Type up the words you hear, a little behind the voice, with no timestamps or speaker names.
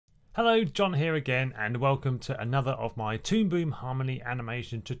Hello, John here again, and welcome to another of my Toon Boom Harmony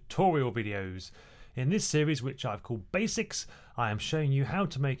animation tutorial videos. In this series, which I've called Basics, I am showing you how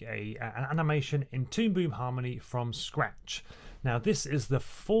to make an animation in Toon Boom Harmony from scratch. Now this is the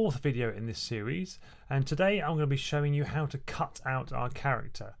fourth video in this series, and today I'm going to be showing you how to cut out our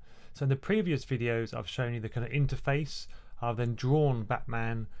character. So in the previous videos I've shown you the kind of interface. I've then drawn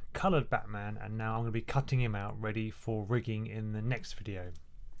Batman, coloured Batman, and now I'm going to be cutting him out ready for rigging in the next video.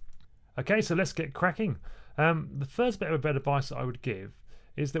 Okay, so let's get cracking. The first bit of advice that I would give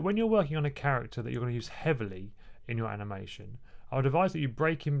is that when you're working on a character that you're going to use heavily in your animation, I would advise that you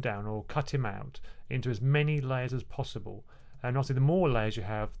break him down or cut him out into as many layers as possible. And obviously the more layers you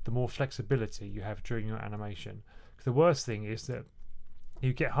have, the more flexibility you have during your animation. Because the worst thing is that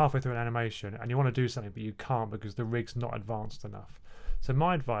you get halfway through an animation and you want to do something but you can't because the rig's not advanced enough. So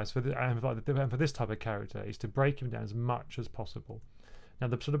my advice for this type of character is to break him down as much as possible. Now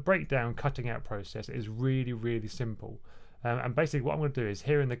the sort of breakdown cutting out process is really simple, and basically what I'm going to do is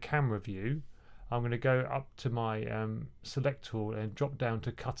here in the camera view I'm going to go up to my select tool and drop down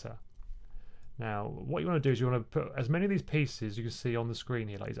to cutter. Now what you want to do is you want to put as many of these pieces you can see on the screen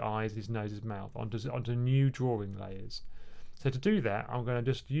here, like his eyes, his nose, his mouth, onto new drawing layers. So to do that I'm going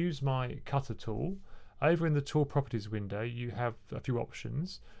to just use my cutter tool. Over in the tool properties window you have a few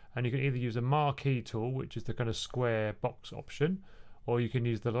options, and you can either use a marquee tool, which is the kind of square box option, or you can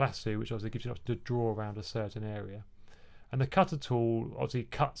use the lasso, which obviously gives you an option to draw around a certain area. And the cutter tool obviously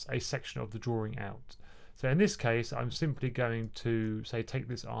cuts a section of the drawing out. So in this case I'm simply going to say take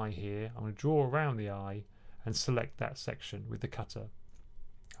this eye here, I'm going to draw around the eye and select that section with the cutter.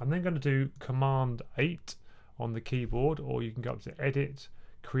 I'm then going to do Command 8 on the keyboard, or you can go up to Edit,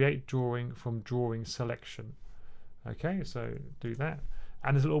 Create Drawing from Drawing Selection. Okay, so do that,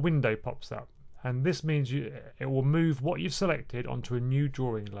 and this little window pops up. And this means it will move what you've selected onto a new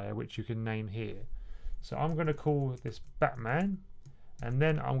drawing layer, which you can name here. So I'm going to call this Batman, and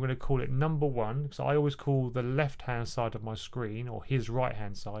then I'm going to call it number 1, because I always call the left hand side of my screen, or his right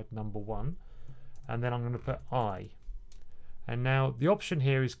hand side, number 1. And then I'm going to put I. And now the option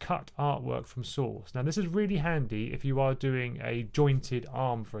here is cut artwork from source. Now this is really handy if you are doing a jointed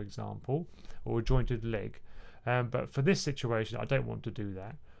arm, for example, or a jointed leg. But for this situation I don't want to do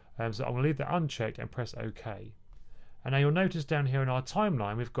that. So I'm going to leave that unchecked and press OK. And now you'll notice down here in our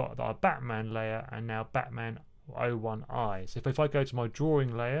timeline we've got our Batman layer and now Batman 01i. So if I go to my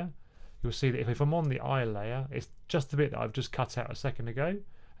drawing layer, you'll see that if I'm on the eye layer, it's just the bit that I've just cut out a second ago,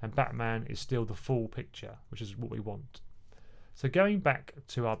 and Batman is still the full picture, which is what we want. So going back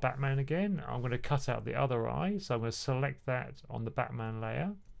to our Batman again, I'm going to cut out the other eye. So I'm going to select that on the Batman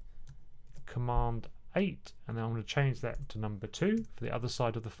layer, Command 8, and then I'm going to change that to number 2 for the other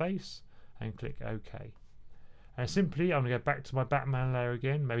side of the face and click OK. And simply I'm going to go back to my Batman layer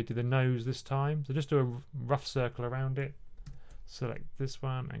again, maybe do the nose this time, so just do a rough circle around it, select this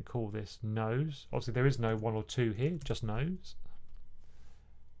one and call this nose. Obviously there is no 1 or 2 here, just nose.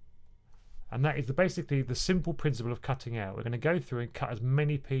 And that is basically the simple principle of cutting out. We're going to go through and cut as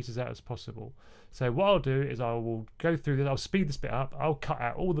many pieces out as possible. So what I'll do is I will go through this, I'll speed this bit up, I'll cut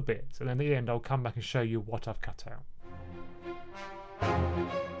out all the bits, and then at the end I'll come back and show you what I've cut out.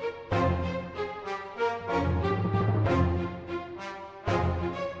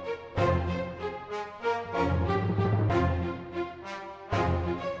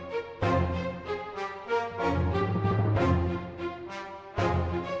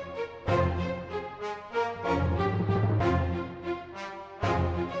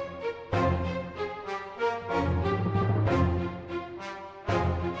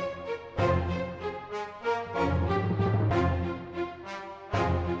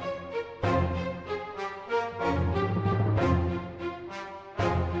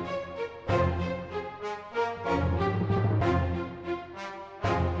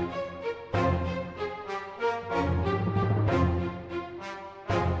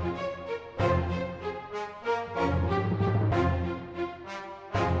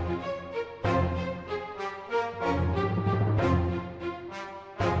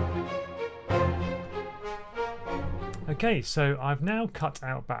 Okay, so I've now cut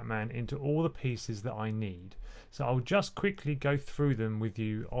out Batman into all the pieces that I need. So I'll just quickly go through them with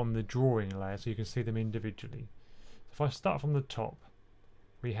you on the drawing layer so you can see them individually. If I start from the top,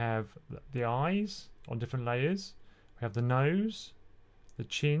 we have the eyes on different layers, we have the nose, the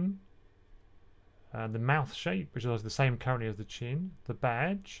chin, the mouth shape, which is the same currently as the chin, the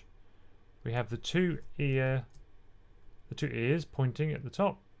badge, we have the two ears pointing at the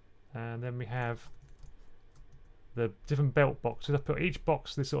top, and then we have the different belt boxes. I've put each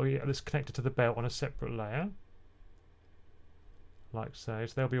box that's connected to the belt on a separate layer. like so.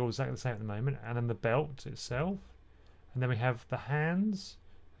 So they'll be all exactly the same at the moment. And then the belt itself. And then we have the hands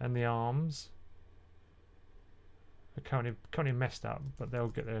and the arms. They're currently messed up, but they'll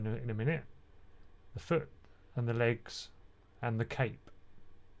get there in a minute. The foot and the legs and the cape,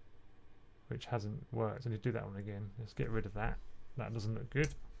 which hasn't worked. I need to do that one again. Let's get rid of that. That doesn't look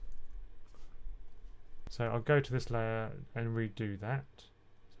good. So I'll go to this layer and redo that.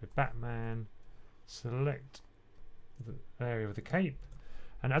 So Batman, select the area of the cape.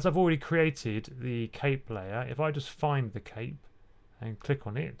 And as I've already created the cape layer, if I just find the cape and click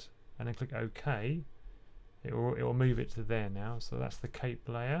on it and then click OK, it will move it to there now. So that's the cape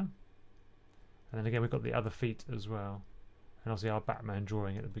layer. And then again, we've got the other feet as well. And obviously our Batman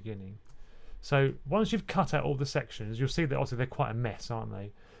drawing at the beginning. So once you've cut out all the sections, you'll see that obviously they're quite a mess, aren't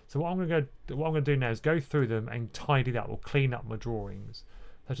they? So what I'm going to do now is go through them and tidy that or clean up my drawings.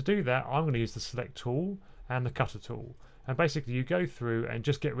 So to do that, I'm going to use the select tool and the cutter tool. And basically you go through and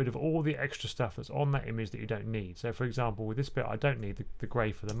just get rid of all the extra stuff that's on that image that you don't need. So for example, with this bit, I don't need the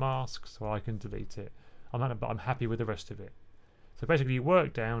grey for the mask, so I can delete it. But I'm happy with the rest of it. So basically you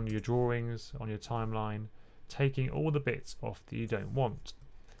work down your drawings on your timeline, taking all the bits off that you don't want.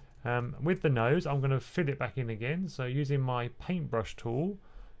 With the nose, I'm going to fill it back in again. So using my paintbrush tool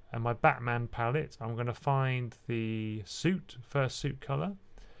and my Batman palette, I'm going to find the first suit color.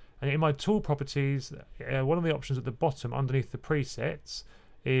 And in my tool properties, one of the options at the bottom underneath the presets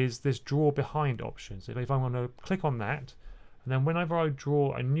is this draw behind option. So if I'm going to click on that, and then whenever I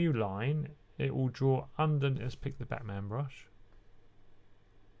draw a new line, it will draw under. Let's pick the Batman brush,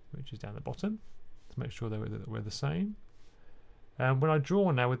 which is down the bottom, to make sure that we're the same. And when I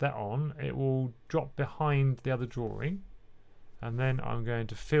draw now with that on, it will drop behind the other drawing, and then I'm going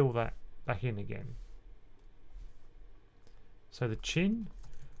to fill that back in again. So the chin,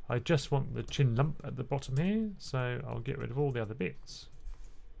 I just want the chin lump at the bottom here, so I'll get rid of all the other bits.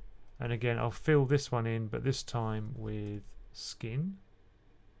 And again, I'll fill this one in, but this time with skin.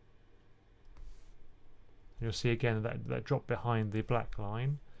 And you'll see again that drop behind the black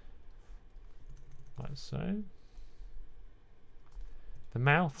line, like so. The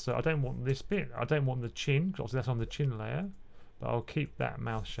mouth, so I don't want this bit. I don't want the chin, because obviously that's on the chin layer, but I'll keep that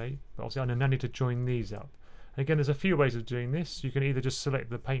mouth shape. But obviously I now need to join these up. And again, there's a few ways of doing this. You can either just select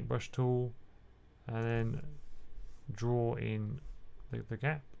the paintbrush tool and then draw in the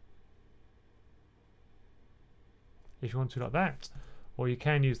gap, if you want to, like that. Or you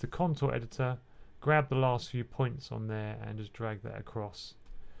can use the contour editor, grab the last few points on there and just drag that across.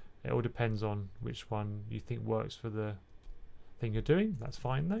 It all depends on which one you think works for the thing you're doing. That's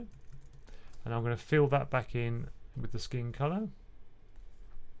fine though. And I'm going to fill that back in with the skin color.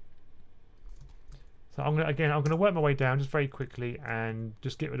 So I'm going to work my way down just very quickly and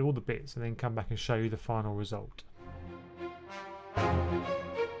just get rid of all the bits and then come back and show you the final result.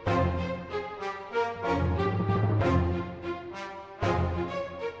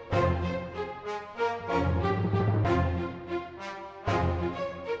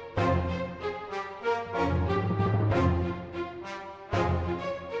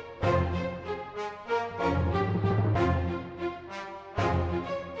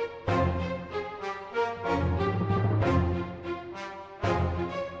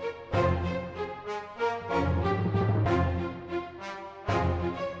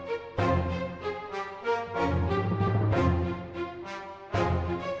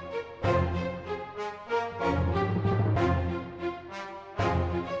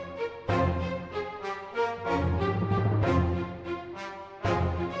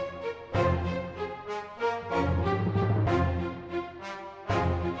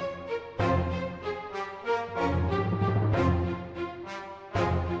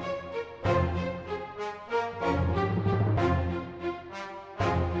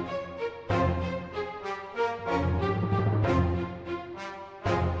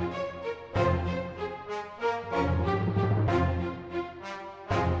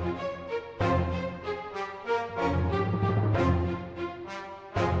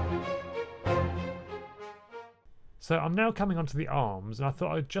 So I'm now coming onto the arms, and I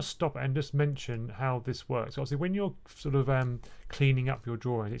thought I'd just stop and just mention how this works. Obviously, when you're sort of cleaning up your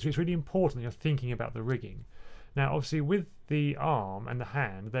drawing, it's really important that you're thinking about the rigging. Now, obviously, with the arm and the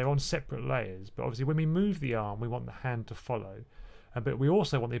hand, they're on separate layers. But obviously, when we move the arm, we want the hand to follow. But we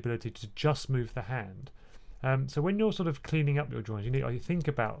also want the ability to just move the hand. So when you're sort of cleaning up your drawings, you think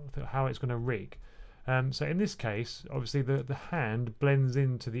about how it's going to rig. So in this case, obviously, the hand blends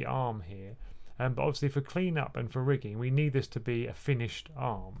into the arm here. But obviously for cleanup and for rigging, we need this to be a finished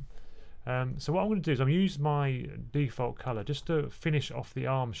arm. So what I'm going to do is I'm going to use my default colour just to finish off the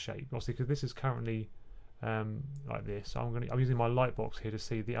arm shape, obviously because this is currently like this. So I'm using my light box here to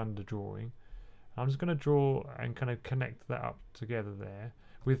see the under drawing. I'm just going to draw and kind of connect that up together there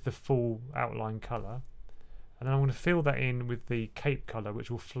with the full outline colour, and then I'm going to fill that in with the cape colour,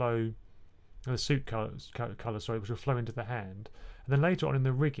 which will flow, the suit colour, sorry, which will flow into the hand. And then later on in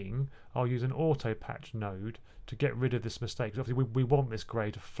the rigging, I'll use an auto patch node to get rid of this mistake. Because obviously we want this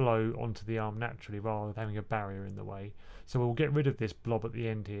grey to flow onto the arm naturally rather than having a barrier in the way. So we'll get rid of this blob at the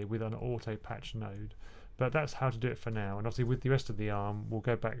end here with an auto patch node. But that's how to do it for now. And obviously with the rest of the arm, we'll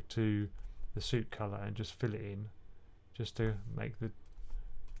go back to the suit colour and just fill it in, just to make the,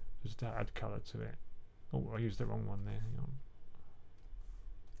 just to add colour to it. Oh, I used the wrong one there. Hang on.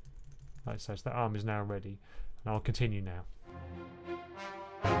 Like so, that arm is now ready, and I'll continue now.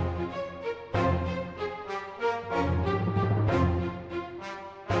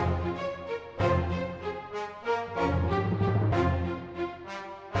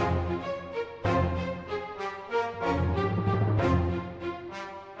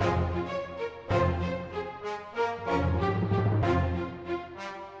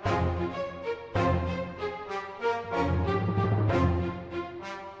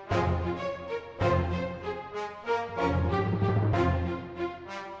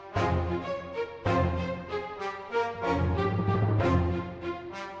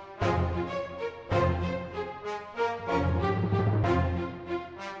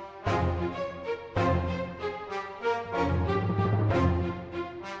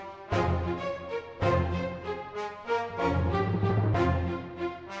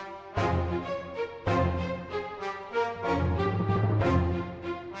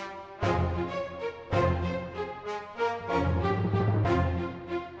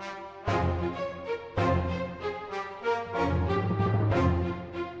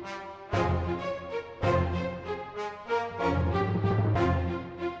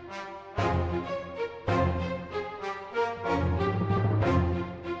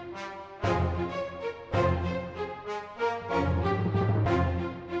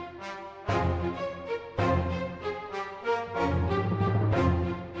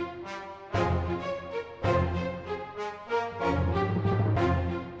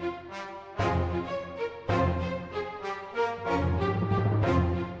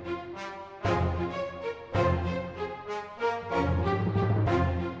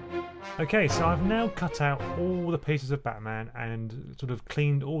 Okay, so I've now cut out all the pieces of Batman and sort of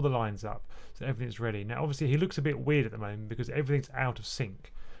cleaned all the lines up, so everything's ready. Now obviously he looks a bit weird at the moment because everything's out of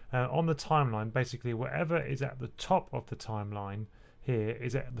sync. On the timeline, basically whatever is at the top of the timeline here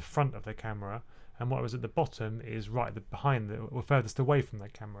is at the front of the camera, and what was at the bottom is right behind or furthest away from the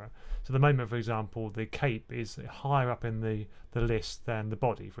camera. So at the moment, for example, the cape is higher up in the list than the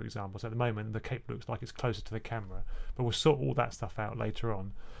body, for example. So at the moment the cape looks like it's closer to the camera, but we'll sort all that stuff out later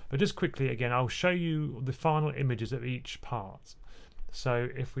on. But just quickly again, I'll show you the final images of each part. So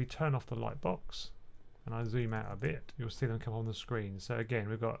if we turn off the light box and I zoom out a bit, you'll see them come on the screen. So again,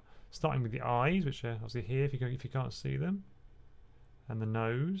 we've got starting with the eyes, which are obviously here if you can't see them, and the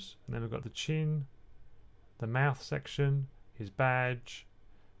nose, and then we've got the chin, the mouth section, his badge,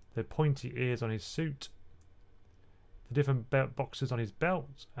 the pointy ears on his suit, the different belt boxes on his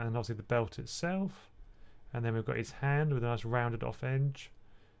belt, and obviously the belt itself, and then we've got his hand with a nice rounded off edge,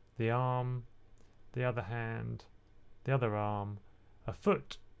 the arm, the other hand, the other arm, a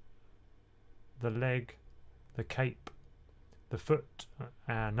foot, the leg, the cape, the foot,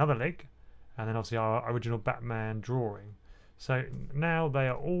 another leg, and then obviously our original Batman drawing. So now they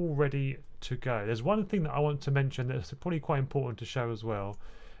are all ready to go. There's one thing that I want to mention that's probably quite important to show as well,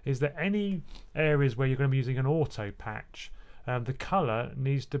 is that any areas where you're going to be using an auto patch, the colour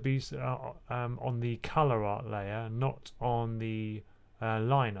needs to be on the colour art layer, not on the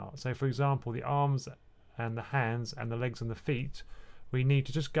line art. So for example, the arms and the hands and the legs and the feet, we need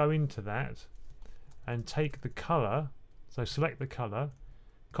to just go into that and take the colour, so select the colour,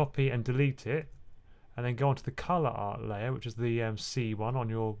 copy and delete it, and then go onto the colour art layer, which is the C one on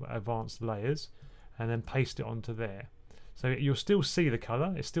your advanced layers, and then paste it onto there. So you'll still see the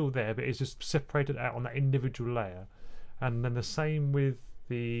colour, it's still there, but it's just separated out on that individual layer. And then the same with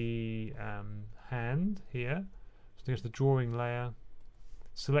the hand here. So there's the drawing layer,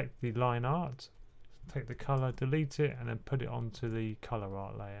 select the line art, take the colour, delete it, and then put it onto the colour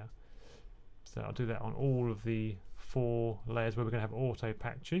art layer. So I'll do that on all of the 4 layers where we're going to have auto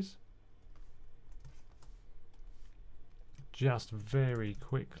patches. Just very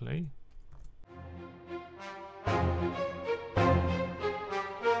quickly.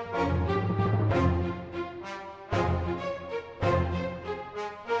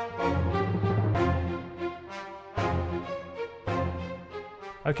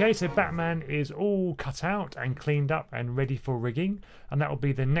 Okay, so Batman is all cut out and cleaned up and ready for rigging, and that will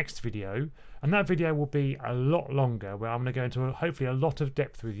be the next video. And that video will be a lot longer, where I'm going to go into hopefully a lot of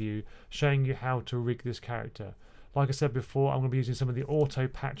depth with you, showing you how to rig this character. Like I said before, I'm going to be using some of the auto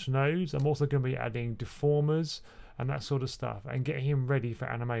patch nodes. I'm also going to be adding deformers and that sort of stuff, and getting him ready for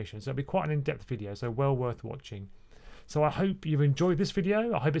animation. So it'll be quite an in-depth video, so well worth watching. So I hope you've enjoyed this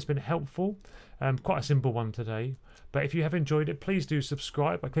video. I hope it's been helpful. Quite a simple one today. But if you have enjoyed it, please do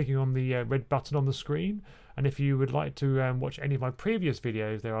subscribe by clicking on the red button on the screen. And if you would like to watch any of my previous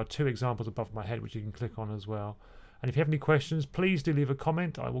videos, there are 2 examples above my head which you can click on as well. And if you have any questions, please do leave a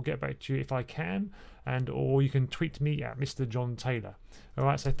comment. I will get back to you if I can. Or you can tweet me at Mr. John Taylor.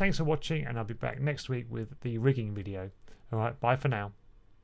 Alright, so thanks for watching, and I'll be back next week with the rigging video. Alright, bye for now.